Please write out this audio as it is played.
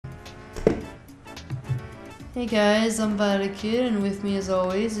Hey guys, I'm Kid, and with me as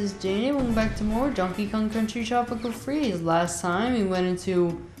always is Danny. Welcome back to more Donkey Kong Country Tropical Freeze. Last time we went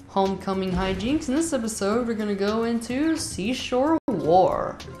into Homecoming Hijinks. In this episode we're gonna go into Seashore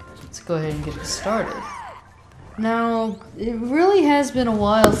War. Let's go ahead and get this started. Now, it really has been a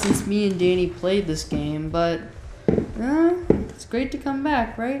while since me and Danny played this game, but it's great to come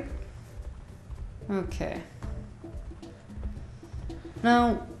back, right? Okay.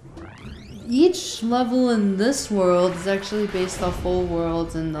 Now, each level in this world is actually based off full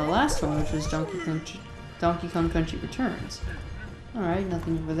worlds in the last one, which was Donkey Kong Country Returns. Alright,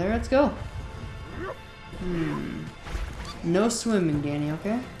 nothing over there, let's go. No swimming, Danny,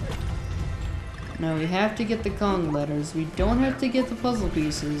 okay? Now we have to get the Kong letters. We don't have to get the puzzle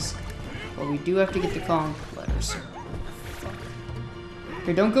pieces, but we do have to get the Kong letters.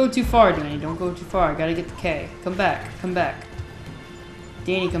 Here, don't go too far, Danny, don't go too far. I gotta get the K. Come back, come back.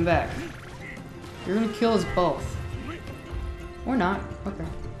 Danny, come back. You're gonna kill us both. Or not. Okay.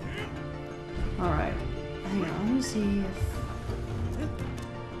 Alright. Hang on, let me see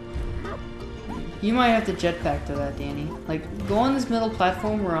if... You might have to jetpack to that, Danny. Like, go on this middle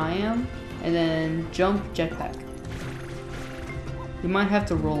platform where I am, and then jump jetpack. You might have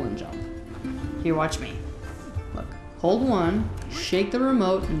to roll and jump. Here, watch me. Look. Hold one, shake the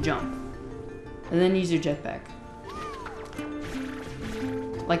remote, and jump. And then use your jetpack.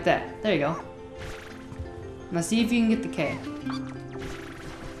 Like that. There you go. Now see if you can get the K.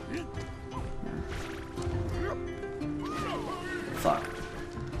 Fuck.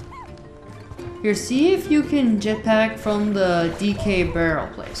 Here, see if you can jetpack from the DK barrel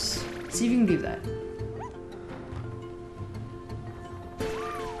place. See if you can do that.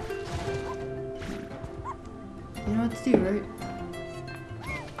 You know what to do, right?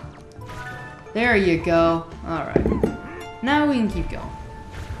 There you go. Alright. Now we can keep going.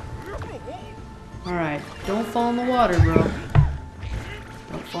 Alright, don't fall in the water, bro.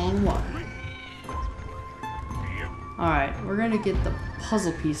 Don't fall in the water. Alright, we're gonna get the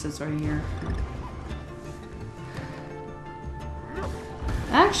puzzle pieces right here.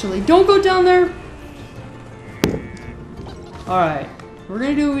 Actually, don't go down there! Alright, we're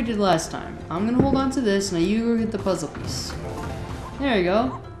gonna do what we did last time. I'm gonna hold on to this, now you go get the puzzle piece. There you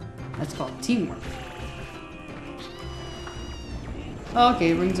go. That's called teamwork.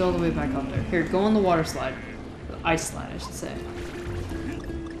 Okay, it brings all the way back up there. Here, go on the water slide. The ice slide, I should say.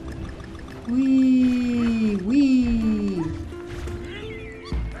 Whee! Whee!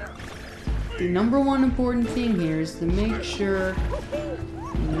 The number one important thing here is to make sure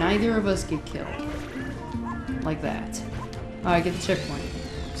neither of us get killed. Like that. Alright, get the checkpoint.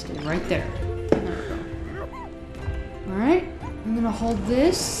 Stay right there. There we go. Alright, I'm gonna hold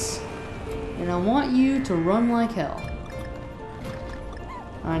this, and I want you to run like hell.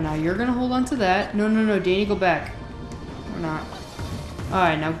 Alright, now you're gonna hold on to that. No, no, no, Danny, go back. Or not.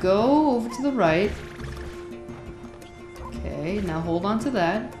 Alright, now go over to the right. Okay, now hold on to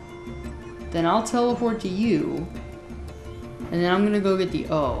that. Then I'll teleport to you. And then I'm gonna go get the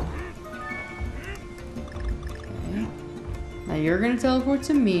O. Okay. Now you're gonna teleport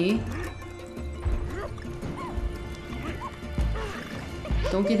to me.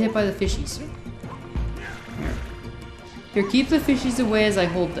 Don't get hit by the fishies. Here, keep the fishies away as I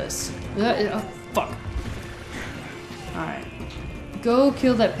hold this. Oh, fuck. Alright. Go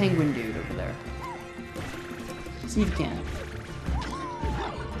kill that penguin dude over there. See if you can.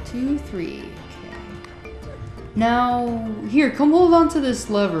 2, 3. Okay. Now, here, come hold on to this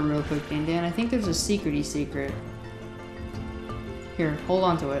lever real quick, Dan. I think there's a secrety secret. Here, hold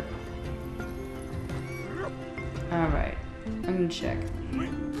on to it. Alright. I'm gonna check.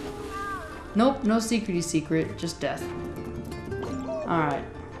 Nope, no secrety secret, just death. Alright.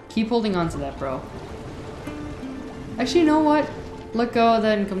 Keep holding on to that, bro. Actually, you know what? Let go of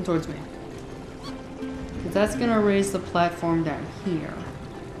that and come towards me. Because that's gonna raise the platform down here.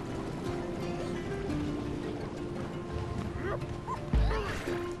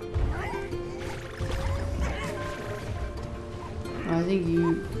 I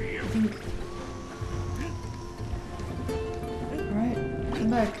think... Alright, come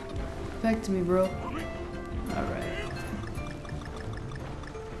back. Back to me, bro. Alright.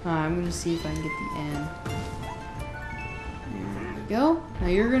 I'm gonna see if I can get the end. There we go. Now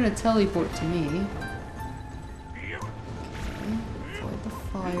you're gonna teleport to me. Okay. Avoid the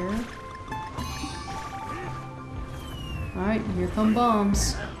fire. Alright, here come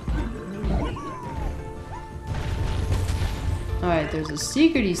bombs. Alright, there's a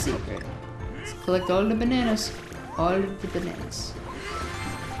secrety secret. Let's collect all the bananas. All of the bananas.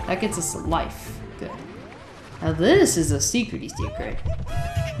 That gets us a life. Good. Now this is a secrety secret.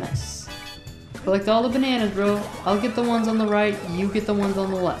 Nice. Collect all the bananas, bro. I'll get the ones on the right, you get the ones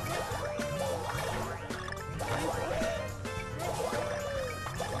on the left.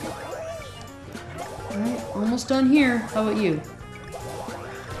 Alright, almost done here. How about you?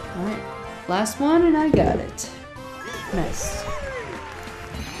 Alright, last one and I got it. Nice.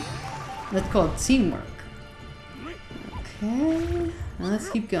 That's called teamwork. Okay, now let's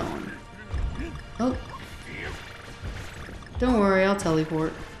keep going. Oh. Don't worry, I'll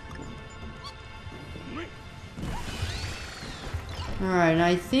teleport. Alright,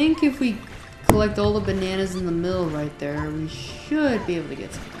 I think if we collect all the bananas in the middle right there, we should be able to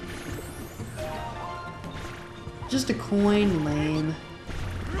get something. Just a coin, lame.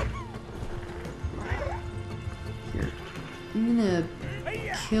 Here. I'm gonna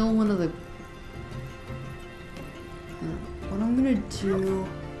kill one of the... What I'm gonna do...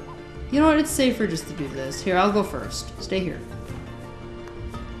 You know what, it's safer just to do this. Here, I'll go first. Stay here.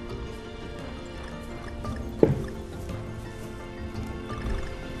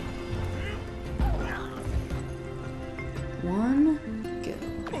 One, go.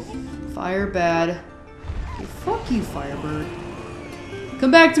 Fire bad. Okay, fuck you, Firebird.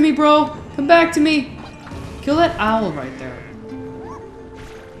 Come back to me, bro! Come back to me! Kill that owl right there.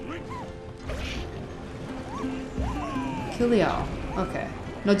 Kill the owl. Okay.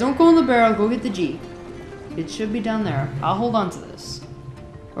 No, don't go in the barrel. Go get the G. It should be down there. I'll hold on to this.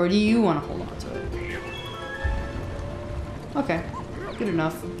 Or do you want to hold on to it? Okay. Good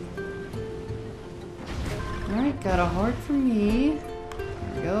enough. Alright, got a heart for me.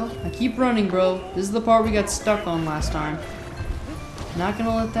 There we go. I keep running, bro. This is the part we got stuck on last time. Not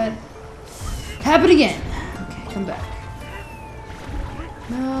gonna let that happen again. Okay, come back.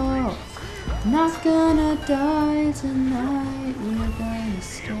 No. Not gonna die tonight. We're gonna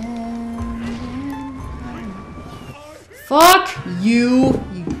stand in. Fuck you,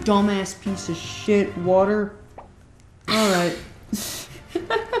 you dumbass piece of shit. Water. Alright.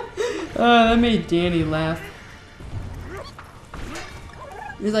 That made Danny laugh.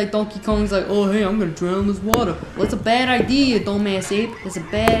 He's like, Donkey Kong's like, oh hey, I'm gonna drown in this water. Well, it's a bad idea, dumbass ape. It's a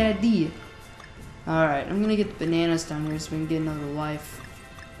bad idea. Alright, I'm gonna get the bananas down here so we can get another life.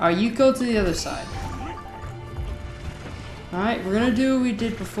 Alright, you go to the other side. Alright, we're gonna do what we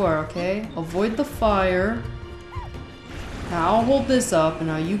did before, okay? Avoid the fire. Now I'll hold this up, and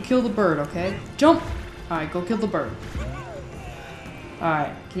now you kill the bird, okay? Jump! Alright, go kill the bird.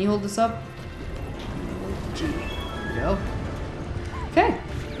 Alright, can you hold this up? G. There we go. Okay.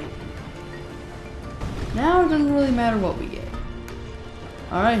 Now it doesn't really matter what we get.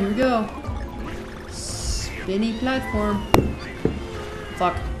 Alright, here we go. Spinny platform.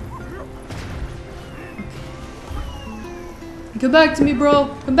 Fuck. Come back to me,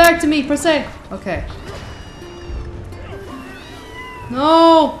 bro. Come back to me. Press A. Okay.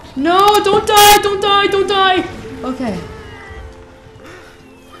 No! No! Don't die! Don't die! Don't die! Okay.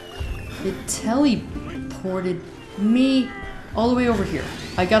 It teleported me all the way over here.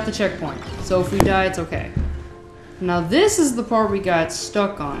 I got the checkpoint. So if we die, it's okay. Now this is the part we got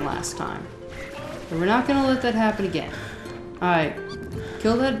stuck on last time. But we're not gonna let that happen again. Alright.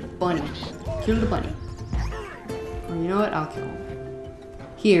 Kill that bunny. Kill the bunny. Or you know what? I'll kill him.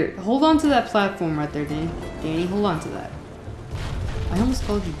 Here, hold on to that platform right there, Danny. Danny, hold on to that. I almost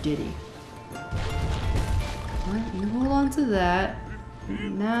called you Diddy. Alright, you hold on to that.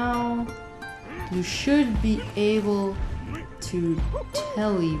 Now, you should be able to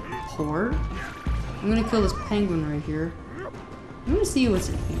teleport. I'm gonna kill this penguin right here. I'm gonna see what's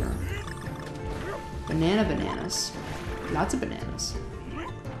in here. Bananas. Lots of bananas.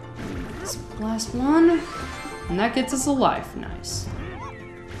 This last one. And that gets us a life. Nice.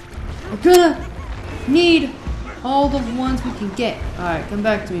 We're gonna need all the ones we can get. Alright, come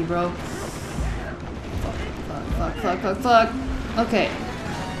back to me, bro. Fuck. Okay.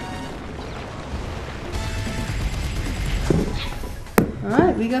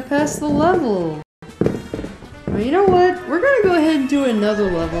 Alright, we got past the level. Well, you know what? We're gonna go ahead and do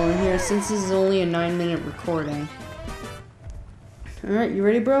another level in here since this is only a 9-minute recording. Alright, you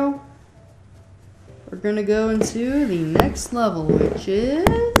ready, bro? We're gonna go into the next level, which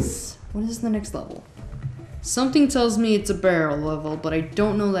is... What is the next level? Something tells me it's a barrel level, but I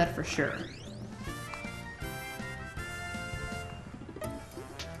don't know that for sure.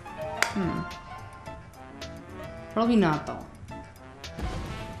 Probably not, though.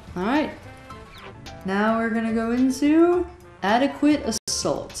 Alright. Now we're gonna go into Adequate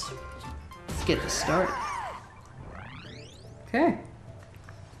Assault. Let's get this started. Okay.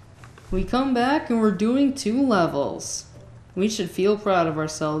 We come back and we're doing 2 levels. We should feel proud of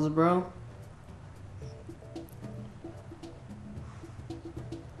ourselves, bro.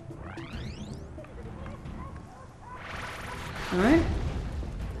 Alright.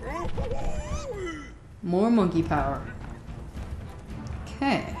 More monkey power.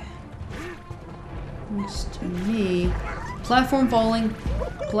 Okay. Looks to me. Platform falling.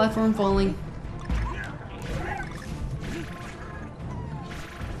 Platform falling.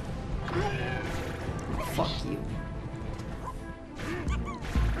 Fuck you.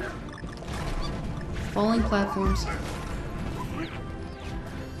 Falling platforms.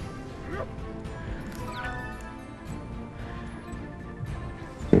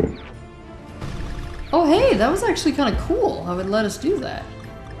 Oh hey, that was actually kind of cool. I would let us do that.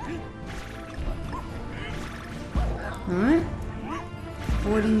 Alright.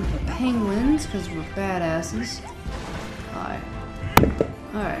 Avoiding penguins, because we're badasses. Alright.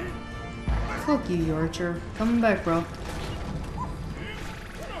 Alright. Fuck you, you archer. Coming back, bro.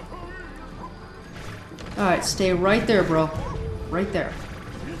 Alright, stay right there, bro. Right there.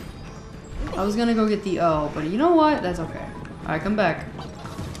 I was gonna go get the O, but you know what? That's okay. Alright, come back.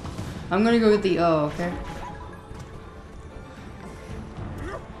 I'm gonna go get the O, okay?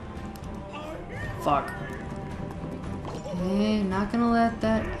 Fuck. Okay, not gonna let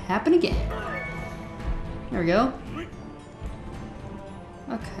that happen again. There we go.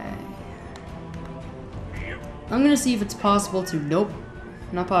 Okay. I'm gonna see if it's possible to... Nope.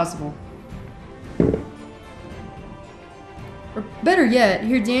 Not possible. Or better yet,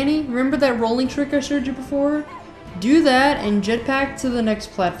 here Danny, remember that rolling trick I showed you before? Do that and jetpack to the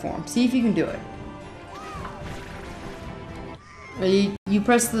next platform. See if you can do it. You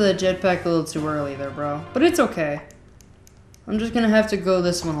pressed the jetpack a little too early there, bro. But it's okay. I'm just gonna have to go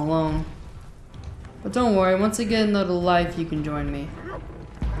this one alone. But don't worry, once I get another life, you can join me.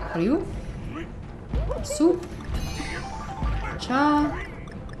 Are you? Soup. Cha.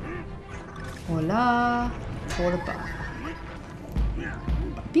 Hola. Hola.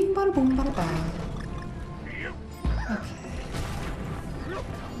 Bing bada boom bada ba. Okay.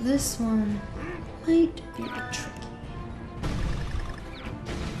 This one might be a bit tricky.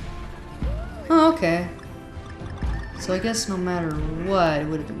 Oh, okay. So I guess no matter what, it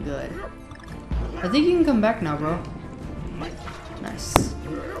would have been good. I think you can come back now, bro. Nice.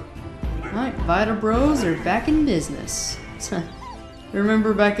 Alright, Vita Bros are back in business.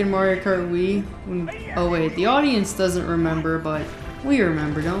 Remember back in Mario Kart Wii? Oh wait, the audience doesn't remember, but we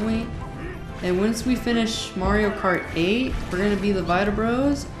remember, don't we? And once we finish Mario Kart 8, we're gonna be the Vita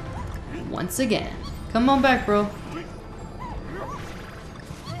Bros once again. Come on back, bro.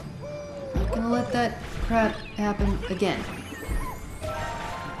 Not gonna let that crap happen again.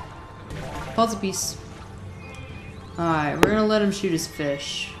 Puzzle piece. Alright, we're gonna let him shoot his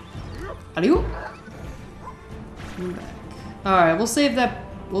fish. Adieu. Alright, we'll save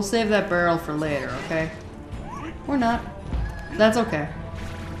that barrel for later, okay? Or not. That's okay.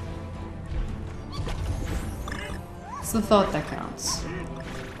 It's the thought that counts.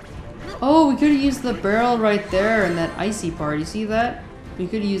 Oh, we could have used the barrel right there in that icy part. You see that? We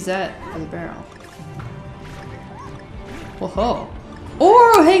could use that for the barrel. Whoa.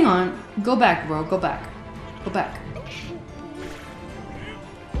 Or, hang on. Go back, bro. Go back. Go back.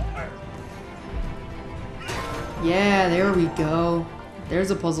 Yeah, there we go.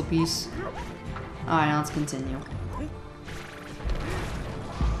 There's a puzzle piece. Alright, now let's continue.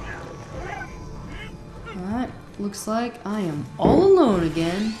 Alright, looks like I am all alone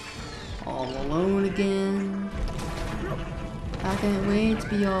again. All alone again. I can't wait to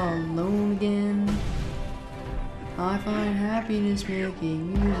be all alone again. I find happiness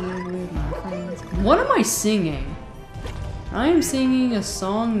making music with my friends. What am I singing? I am singing a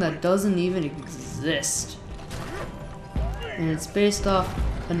song that doesn't even exist. And it's based off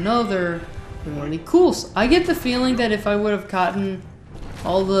another really cool song. I get the feeling that if I would have gotten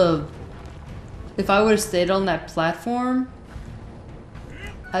all the... If I would have stayed on that platform,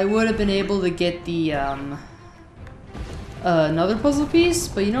 I would have been able to get the, another puzzle piece,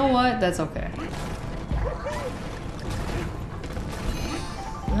 but you know what? That's okay.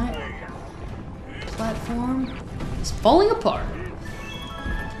 Alright. Platform is falling apart.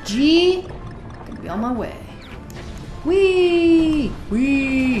 G, gonna be on my way. Whee!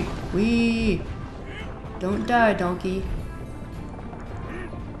 Whee! Whee! Don't die, donkey.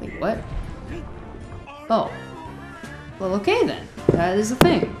 Wait, what? Oh. Well, okay then. That is a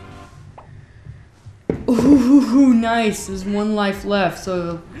thing. Ooh, nice. There's one life left,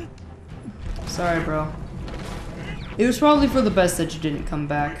 so... Sorry, bro. It was probably for the best that you didn't come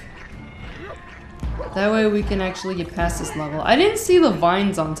back. That way we can actually get past this level. I didn't see the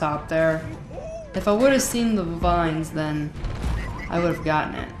vines on top there. If I would have seen the vines, then I would have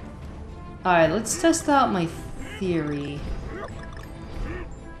gotten it. Alright, let's test out my theory.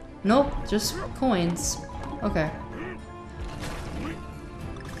 Nope, just coins. Okay.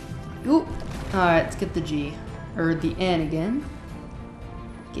 Oop. Alright, let's get the G. Or the N again.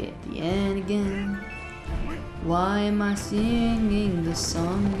 Get the N again. Why am I singing this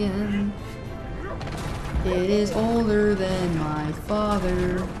song again? It is older than my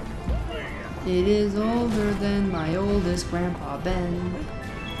father. It is older than my oldest Grandpa Ben.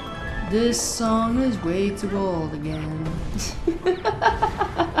 This song is way too old again.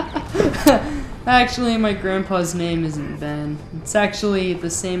 Actually, my grandpa's name isn't Ben. It's actually the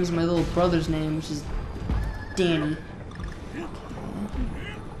same as my little brother's name, which is Danny.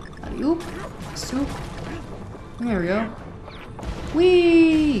 Oop. Soup. There we go.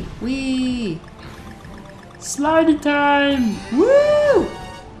 Whee! Whee! Slidey time! Woo!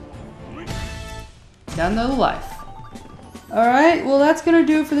 Got another life. Alright, well that's gonna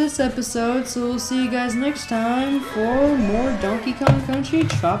do it for this episode, so we'll see you guys next time for more Donkey Kong Country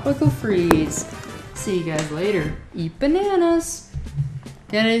Tropical Freeze. See you guys later. Eat bananas!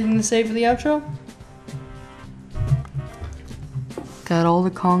 Got anything to say for the outro? Got all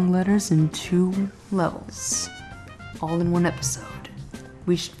the Kong letters in 2 levels. All in one episode.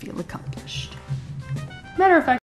 We should feel accomplished. Matter of fact,